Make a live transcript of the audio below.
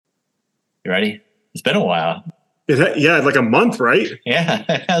You ready? It's been a while. Yeah, like a month, right? Yeah,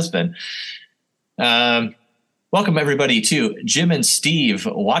 it has been. Welcome, everybody, to Jim and Steve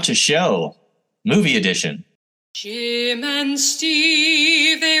Watch a Show, Movie Edition. Jim and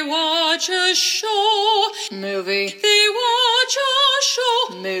Steve, they watch a show. Movie. They watch a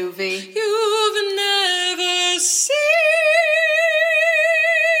show. Movie. You've never seen.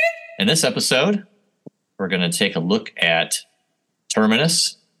 In this episode, we're going to take a look at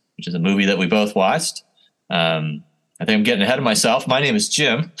Terminus, which is a movie that we both watched. I think I'm getting ahead of myself. My name is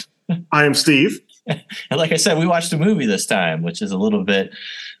Jim. I am Steve. And like I said, we watched a movie this time, which is a little bit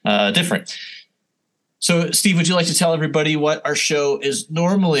different. So, Steve, would you like to tell everybody what our show is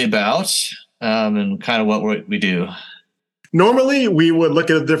normally about and kind of what we do? Normally, we would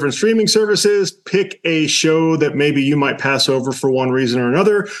look at different streaming services, pick a show that maybe you might pass over for one reason or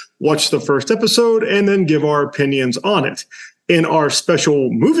another, watch the first episode, and then give our opinions on it. In our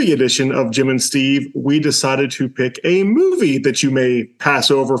special movie edition of Jim and Steve, we decided to pick a movie that you may pass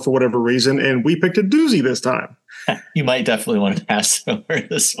over for whatever reason, and we picked a doozy this time. You might definitely want to pass over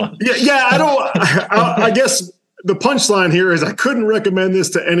this one. Yeah. I guess the punchline here is I couldn't recommend this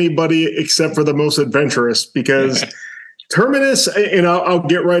to anybody except for the most adventurous, because Terminus, and I'll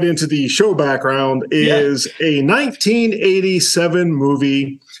get right into the show background, is a 1987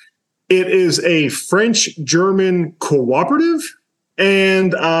 movie. It is a French-German cooperative,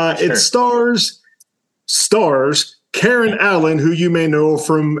 and it stars Karen Allen, who you may know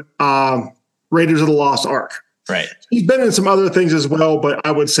from Raiders of the Lost Ark. Right. She's been in some other things as well, but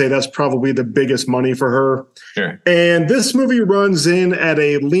I would say that's probably the biggest money for her. Sure. And this movie runs in at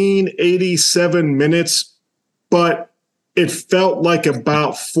a lean 87 minutes, but it felt like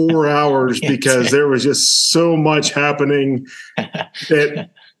about 4 hours because there was just so much happening that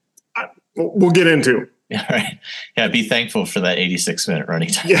we'll get into. All right. Yeah, be thankful for that 86-minute running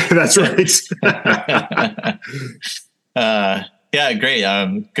time. Yeah, that's right. Yeah,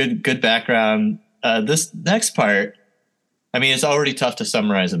 great. Good background. This next part, I mean, it's already tough to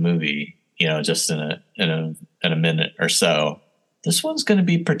summarize a movie, just in a minute or so. This one's going to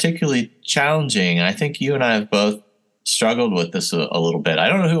be particularly challenging. I think you and I have both struggled with this a little bit. I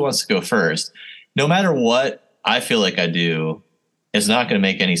don't know who wants to go first. No matter what I feel like I do, it's not going to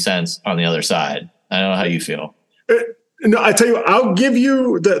make any sense on the other side. I don't know how you feel. No, I tell you what, I'll give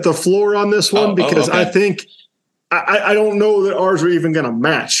you the floor on this one because okay. I think I don't know that ours are even going to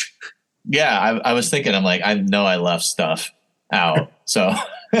match. Yeah, I was thinking, I'm like, I know I left stuff out. So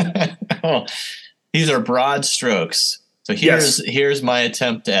these are broad strokes. So here's my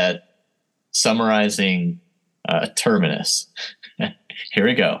attempt at summarizing Terminus. Here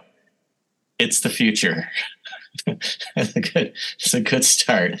we go. It's the future. It's a good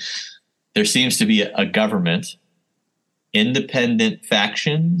start. There seems to be a government, independent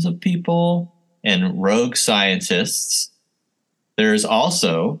factions of people, and rogue scientists. There's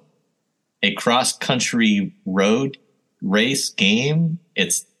also a cross-country road race game.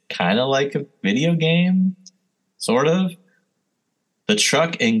 It's kind of like a video game, sort of. The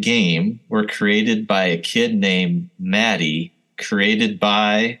truck and game were created by a kid named Maddie, created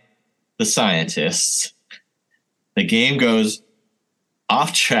by the scientists. The game goes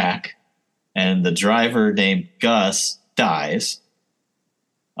off track, and the driver named Gus dies.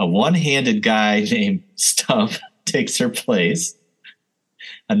 A one-handed guy named Stump takes her place.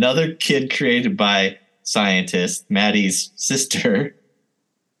 Another kid created by scientists, Maddie's sister,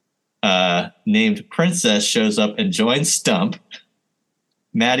 named Princess, shows up and joins Stump.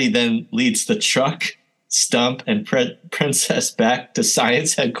 Maddie then leads the truck, Stump, and Princess back to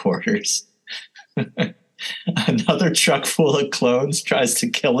science headquarters. Another truck full of clones tries to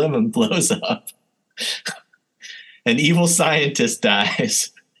kill him and blows up. An evil scientist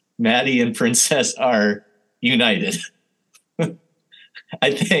dies. Maddie and Princess are united.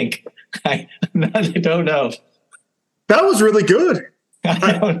 I think. I don't know. That was really good.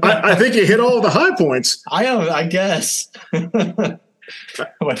 I think you hit all the high points. I guess.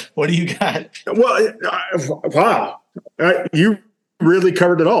 What do you got? Well, wow. You really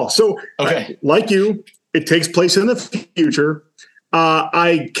covered it all. So, okay. Like you, it takes place in the future.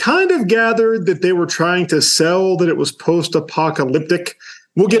 I kind of gathered that they were trying to sell that it was post-apocalyptic.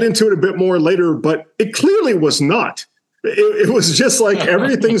 We'll get into it a bit more later, but it clearly was not. It was just like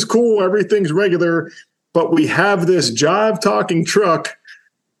everything's cool, everything's regular, but we have this jive-talking truck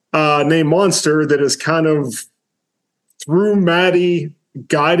named Monster that is kind of through Maddie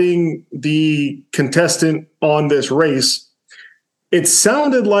guiding the contestant on this race. It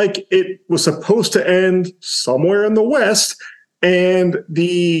sounded like it was supposed to end somewhere in the West, and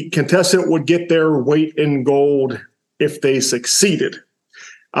the contestant would get their weight in gold if they succeeded.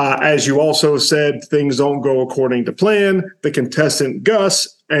 As you also said, things don't go according to plan. The contestant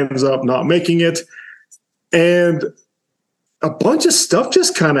Gus ends up not making it. And a bunch of stuff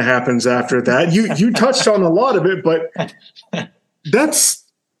just kind of happens after that. You touched on a lot of it, but that's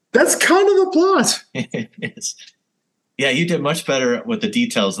kind of the plot. Yes. Yeah, you did much better with the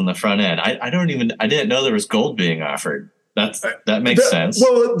details in the front end. I didn't know there was gold being offered. That makes sense.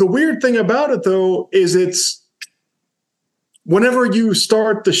 Well, the weird thing about it though is it's whenever you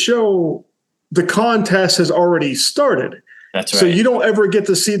start the show, the contest has already started. That's right. So you don't ever get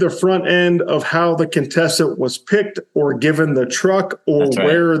to see the front end of how the contestant was picked or given the truck or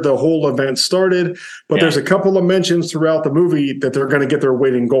where the whole event started. But there's a couple of mentions throughout the movie that they're going to get their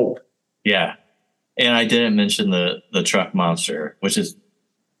weight in gold. Yeah. And I didn't mention the truck monster, which is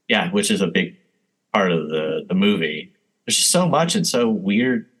a big part of the movie. There's just so much and such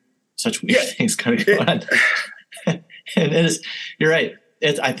weird things going to go on. And you're right.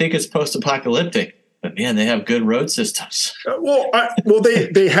 I think it's post-apocalyptic. But man, they have good road systems.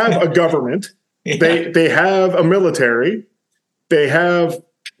 They have a government. Yeah. They have a military. They have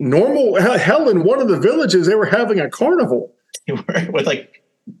normal. Hell, in one of the villages, they were having a carnival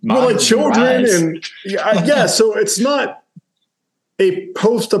with children and So it's not a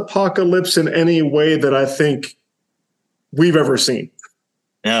post-apocalypse in any way that I think we've ever seen.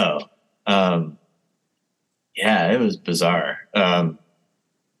 No. It was bizarre.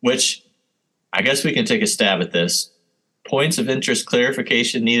 Which. I guess we can take a stab at this. Points of interest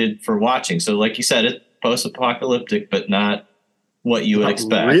clarification needed for watching. So like you said, it's post-apocalyptic, but not what you would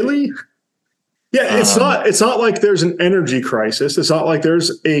expect. Really? Yeah, it's not like there's an energy crisis. It's not like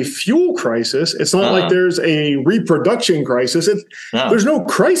there's a fuel crisis. It's not like there's a reproduction crisis. There's no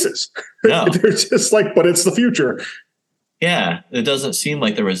crisis. No. They're just but it's the future. Yeah, it doesn't seem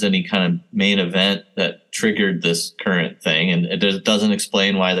like there was any kind of main event that triggered this current thing. And it doesn't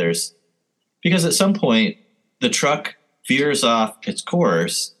explain why because at some point the truck veers off its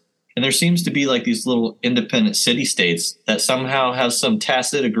course and there seems to be these little independent city states that somehow have some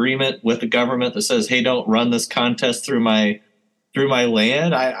tacit agreement with the government that says, hey, don't run this contest through my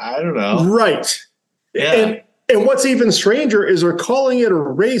land. I don't know. Right. Yeah. And what's even stranger is they're calling it a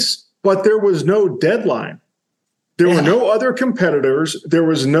race, but there was no deadline. There were no other competitors. There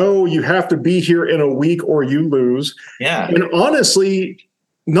was no, you have to be here in a week or you lose. Yeah. And honestly,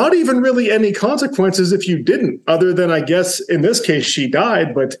 not even really any consequences if you didn't, other than, I guess, in this case, she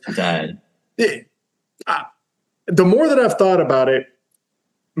died. But the more that I've thought about it,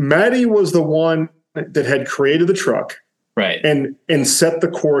 Maddie was the one that had created the truck. Right. And set the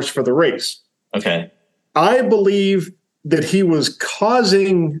course for the race. Okay. I believe that he was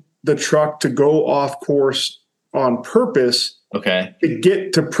causing the truck to go off course on purpose. Okay. To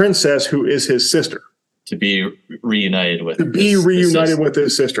get to Princess, who is his sister. To be reunited with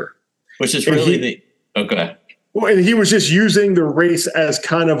his sister. Which is really okay. Well, and he was just using the race as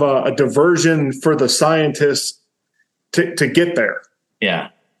kind of a diversion for the scientists to get there. Yeah.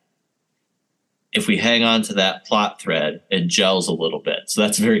 If we hang on to that plot thread, it gels a little bit. So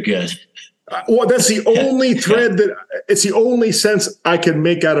that's very good. Well, that's the only thread it's the only sense I can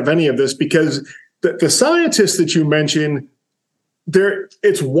make out of any of this, because the scientists that you mentioned,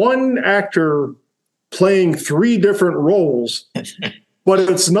 it's one actor playing three different roles, but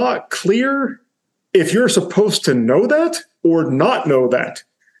it's not clear if you're supposed to know that or not know that.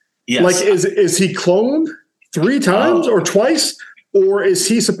 Yes. Is he cloned 3 times or twice, or is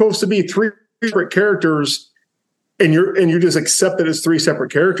he supposed to be 3 separate characters and you just accept it as 3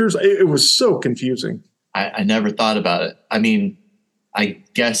 separate characters? It was so confusing. I never thought about it. I mean, I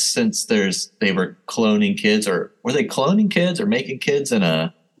guess since they were cloning kids, or were they cloning kids or making kids in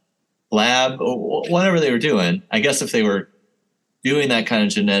a lab or whatever they were doing, I guess if they were doing that kind of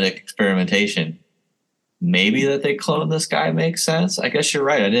genetic experimentation, maybe that they cloned this guy makes sense. I guess you're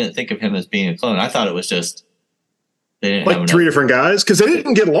right. I didn't think of him as being a clone. I thought it was just they didn't have 3 different guys, because they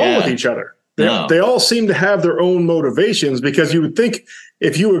didn't get along with each other. They all seem to have their own motivations, because you would think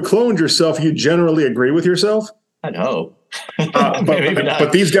if you had cloned yourself, you'd generally agree with yourself. I'd hope.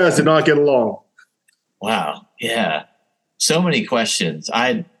 But these guys did not get along. Wow. Yeah. So many questions.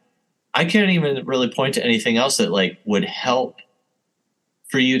 I can't even really point to anything else that would help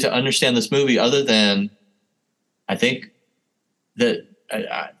for you to understand this movie, other than I think that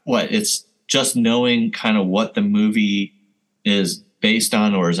it's just knowing kind of what the movie is based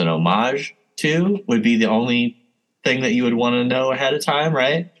on or is an homage to would be the only thing that you would want to know ahead of time,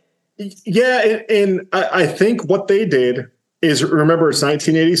 right? Yeah, and I think what they did is, remember, it's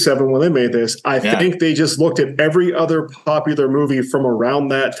 1987 when they made this. I think they just looked at every other popular movie from around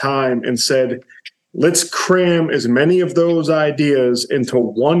that time and said, let's cram as many of those ideas into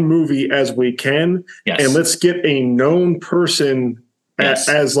one movie as we can. Yes. And let's get a known person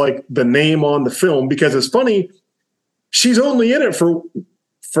as like the name on the film, because it's funny. She's only in it for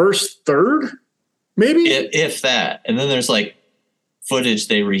first third, maybe if that. And then there's like footage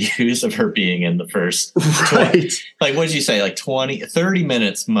they reuse of her being in the first right. 20, like what did you say, like 30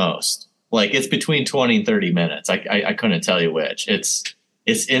 minutes most. Like it's between 20 and 30 minutes. I couldn't tell you which.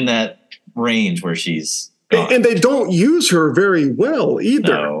 It's in that range where she's gone. And they don't use her very well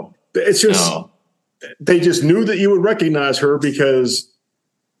either. No. It's just they just knew that you would recognize her because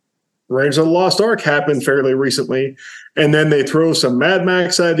Raiders of the Lost Ark happened fairly recently, and then they throw some Mad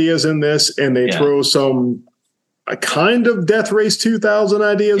Max ideas in this, and they throw some a kind of Death Race 2000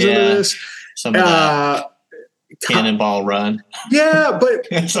 ideas into this. Some of that Cannonball Run. Yeah,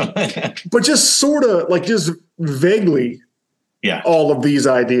 but just sort of like just vaguely all of these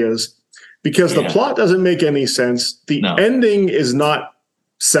ideas, because the plot doesn't make any sense. The ending is not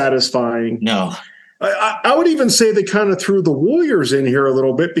satisfying. No. I would even say they kind of threw the Warriors in here a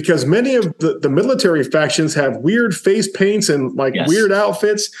little bit, because many of the military factions have weird face paints and like weird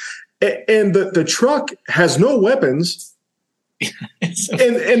outfits. And the truck has no weapons.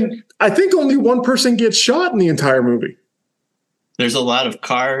 and I think only one person gets shot in the entire movie. There's a lot of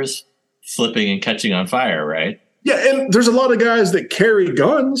cars flipping and catching on fire, right? Yeah, and there's a lot of guys that carry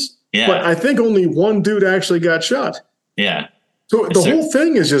guns. Yeah. But I think only one dude actually got shot. Yeah. So the whole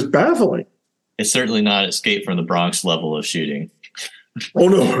thing is just baffling. It's certainly not Escape from the Bronx level of shooting. Oh,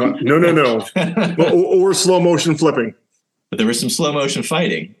 no. or slow motion flipping. But there was some slow motion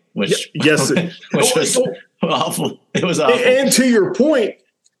fighting, which was awful. It was awful. And to your point,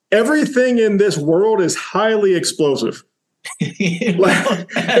 everything in this world is highly explosive.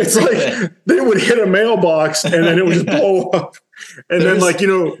 It's like they would hit a mailbox and then it would just blow up. And then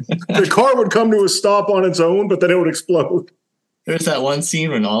the car would come to a stop on its own, but then it would explode. There's that one scene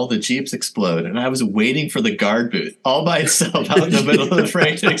when all the Jeeps explode, and I was waiting for the guard booth all by itself out in the middle of the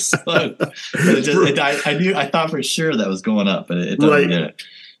frame to explode. I thought for sure that was going up, but it totally didn't.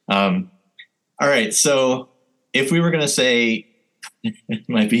 All right, so if we were going to say, it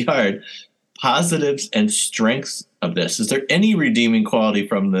might be hard, positives and strengths of this, is there any redeeming quality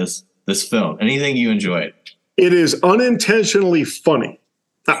from this film? Anything you enjoyed? It is unintentionally funny.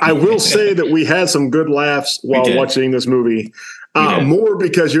 I will say that we had some good laughs while watching this movie. More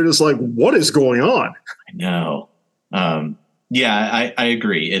because you're just like, what is going on? I know. I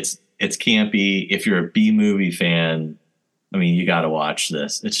agree. It's campy. If you're a B movie fan, I mean, you got to watch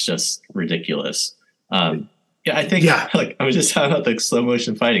this. It's just ridiculous. I think like I was just talking about the slow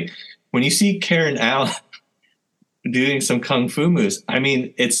motion fighting. When you see Karen Allen doing some kung fu moves, I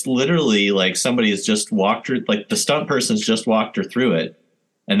mean, it's literally like somebody has just walked her, like the stunt person's just walked her through it.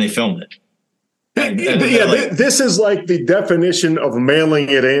 And they filmed it. This is like the definition of mailing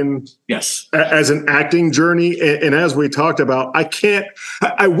it in as an acting journey. And as we talked about,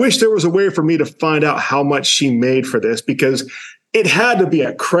 I wish there was a way for me to find out how much she made for this, because it had to be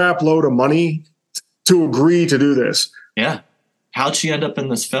a crap load of money to agree to do this. Yeah. How'd she end up in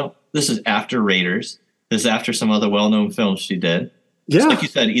this film? This is after Raiders. This is after some other well-known films she did. Yeah. It's like you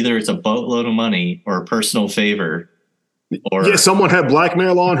said, either it's a boatload of money or a personal favor. Or someone had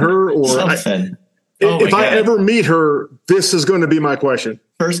blackmail on her, or something. If I ever meet her, this is going to be my question.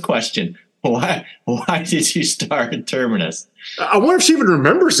 First question: Why did you star in Terminus? I wonder if she even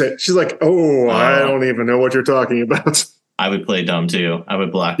remembers it. She's like, I don't even know what you're talking about. I would play dumb too. I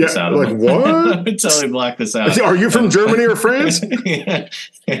would block this out. Like what? I would totally block this out. Are you from Germany or France?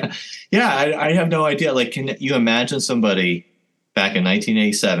 I have no idea. Like, can you imagine somebody back in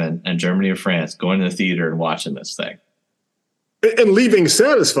 1987 in Germany or France going to the theater and watching this thing? And leaving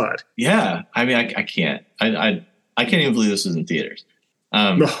satisfied. Yeah, I mean, I can't. I can't even believe this was in theaters.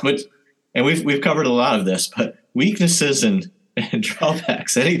 But we've covered a lot of this, but weaknesses and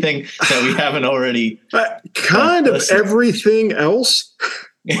drawbacks. Anything that we haven't already kind of everything else.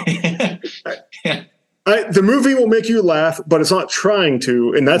 The movie will make you laugh, but it's not trying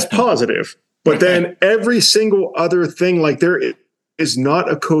to, and that's positive. But then every single other thing, like there is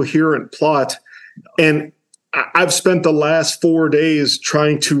not a coherent plot, and I've spent the last 4 days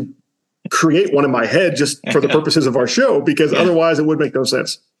trying to create one in my head just for the purposes of our show, because otherwise it would make no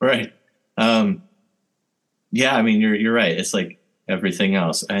sense. Right. I mean, you're right. It's like everything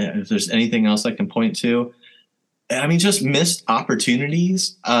else. If there's anything else I can point to, I mean, just missed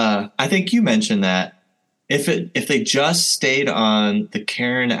opportunities. I think you mentioned that if they just stayed on the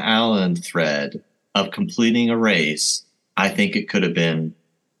Karen Allen thread of completing a race, I think it could have been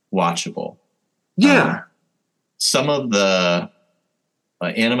watchable. Yeah. Some of the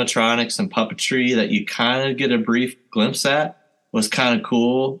animatronics and puppetry that you kind of get a brief glimpse at was kind of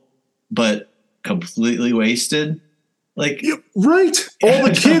cool, but completely wasted. Like, right. All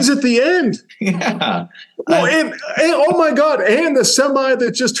the kids at the end. Yeah. Well, and oh my God. And the semi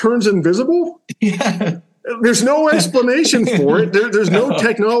that just turns invisible. Yeah. There's no explanation for it. There's no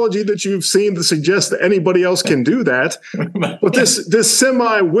technology that you've seen to suggest that anybody else can do that. But this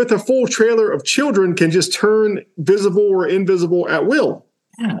semi with a full trailer of children can just turn visible or invisible at will.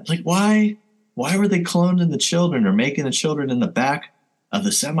 Yeah. Like, why were they cloning the children or making the children in the back of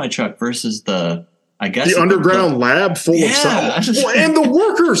the semi truck versus the underground lab full of science? Well, and the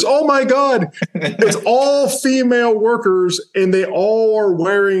workers, oh my God. It's all female workers and they all are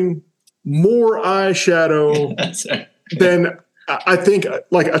wearing more eyeshadow than I think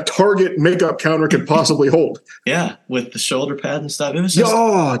like a Target makeup counter could possibly hold. Yeah, with the shoulder pad and stuff. It was just,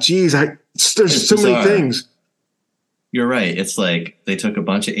 there's so many things. You're right. It's like they took a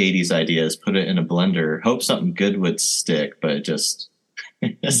bunch of 80s ideas, put it in a blender, hope something good would stick, but it just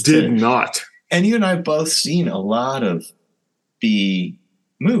did not. And you and I have both seen a lot of B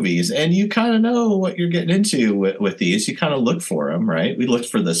movies, and you kind of know what you're getting into with these. You kind of look for them, right? We looked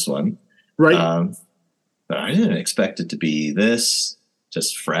for this one. Right. But I didn't expect it to be this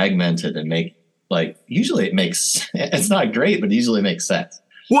just fragmented and usually it makes, it's not great, but usually it makes sense.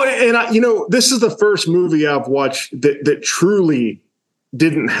 Well, and this is the first movie I've watched that truly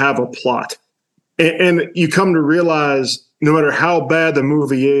didn't have a plot. And you come to realize no matter how bad the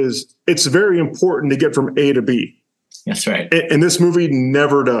movie is, it's very important to get from A to B. That's right. And this movie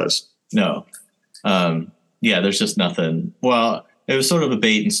never does. No. There's just nothing. Well, it was sort of a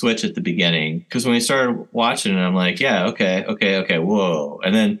bait and switch at the beginning because when we started watching it, I'm like, yeah, okay, whoa.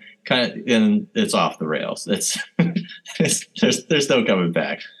 And then and it's off the rails. It's, there's no coming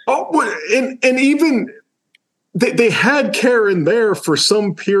back. Oh, and even they had Karen there for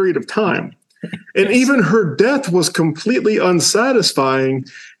some period of time. And even her death was completely unsatisfying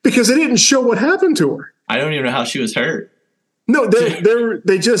because they didn't show what happened to her. I don't even know how she was hurt. No,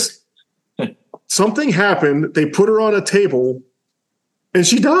 they just something happened. They put her on a table, and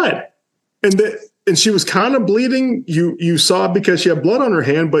she died. And she was kind of bleeding. You saw it because she had blood on her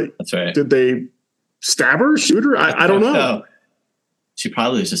hand. But that's right. Did they stab her, shoot her? I don't know. No. She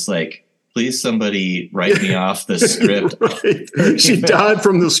probably was just like, please, somebody write me off the script. Right. She died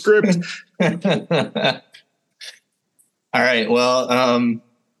from the script. All right. Well,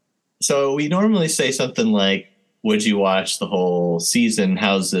 so we normally say something like, would you watch the whole season?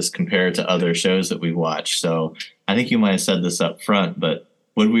 How's this compared to other shows that we've watched? So I think you might have said this up front, but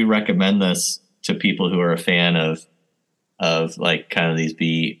would we recommend this to people who are a fan of like kind of these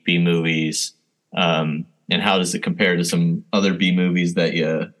B movies? And how does it compare to some other B movies that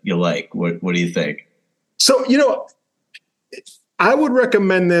you like? What do you think? So, I would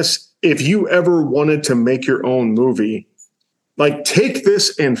recommend this if you ever wanted to make your own movie. Like, take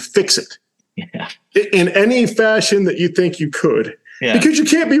this and fix it. Yeah. In any fashion that you think you could. Yeah. Because you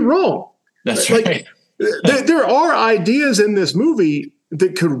can't be wrong. That's right. There are ideas in this movie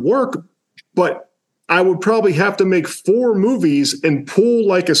that could work, but I would probably have to make 4 movies and pull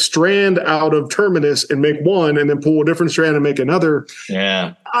like a strand out of Terminus and make one and then pull a different strand and make another.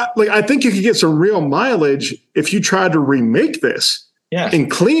 Yeah. I think you could get some real mileage if you tried to remake this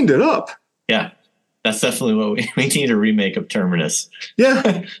and cleaned it up. Yeah. That's definitely what we need, a remake of Terminus.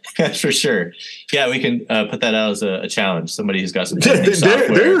 Yeah. For sure. Yeah, we can put that out as a challenge. Somebody who's got some software.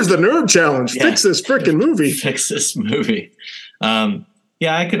 There's the nerd challenge. Yeah. Fix this freaking movie. Fix this movie.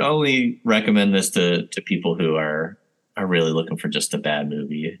 Yeah, I could only recommend this to people who are really looking for just a bad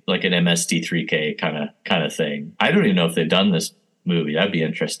movie, like an MST3K kind of thing. I don't even know if they've done this movie. That'd be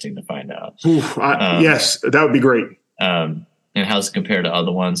interesting to find out. Yes, that would be great. And how's it compared to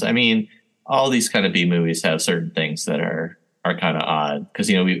other ones? I mean, all these kind of B movies have certain things that are kind of odd because,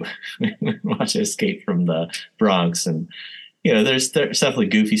 we watch Escape from the Bronx and, there's definitely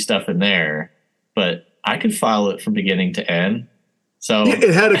goofy stuff in there, but I could follow it from beginning to end. So it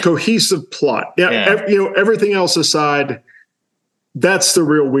had a cohesive plot. Yeah. Everything else aside, that's the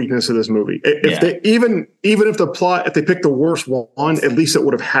real weakness of this movie. If they even if the plot, if they picked the worst one, at least it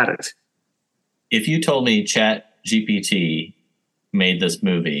would have had it. If you told me Chat GPT made this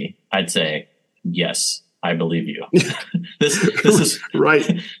movie, I'd say, yes, I believe you. This is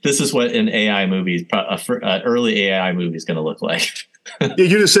right. This is what an AI movie, early AI movie is going to look like. You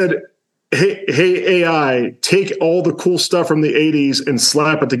just said, hey, AI, take all the cool stuff from the 80s and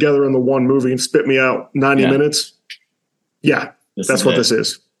slap it together in the one movie and spit me out 90 minutes. Yeah, that's what this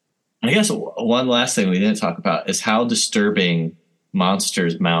is. I guess one last thing we didn't talk about is how disturbing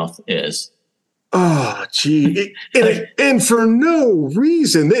Monster's mouth is. Oh, gee. And for no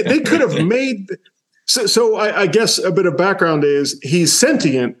reason. They could have made. So I guess a bit of background is he's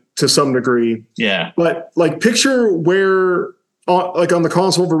sentient to some degree. Yeah. But like picture where, like on the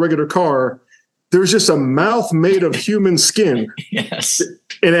console of a regular car, there's just a mouth made of human skin. Yes.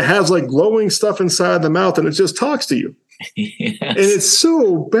 And it has like glowing stuff inside the mouth and it just talks to you. Yes. And it's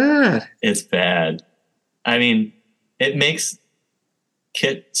so bad. It's bad. I mean, it makes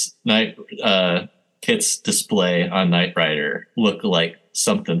Kit's display on Knight Rider look like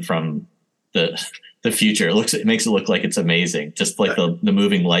something from the future. It makes it look like it's amazing. Just like the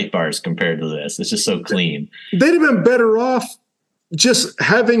moving light bars compared to this. It's just so clean. They'd have been better off just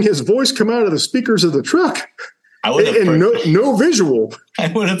having his voice come out of the speakers of the truck. No visual.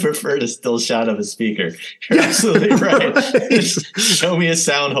 I would have preferred a still shot of a speaker. You're absolutely right. Just show me a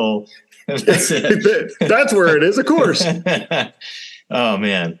sound hole. That's it. That's where it is, of course. Oh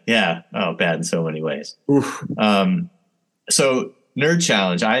man, yeah. Oh, bad in so many ways. Oof. So nerd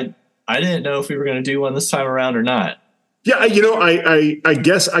challenge. I didn't know if we were going to do one this time around or not. Yeah, I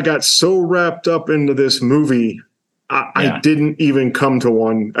guess I got so wrapped up into this movie. I didn't even come to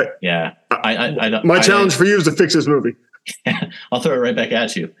one. My challenge for you is to fix this movie. I'll throw it right back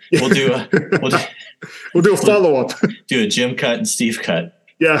at you. We'll do a follow up. Do a Jim cut and Steve cut.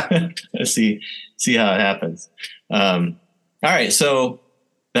 Yeah. see how it happens. All right, so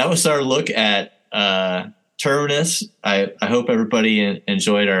that was our look at Terminus. I hope everybody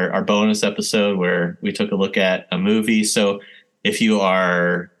enjoyed our bonus episode where we took a look at a movie. So if you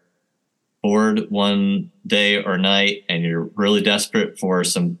are bored one day or night and you're really desperate for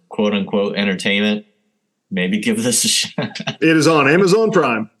some quote unquote entertainment, maybe give this a shot. It is on Amazon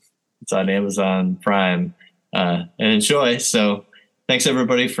Prime. It's on Amazon Prime, and enjoy. So thanks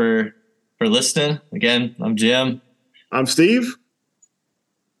everybody for listening. Again, I'm Jim. I'm Steve.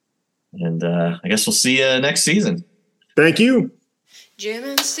 And I guess we'll see you next season. Thank you. Jim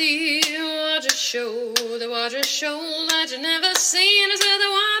and Steve watch a show. They watch a show that you never seen. I said they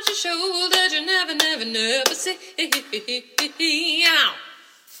watch a show that you never see. Ow.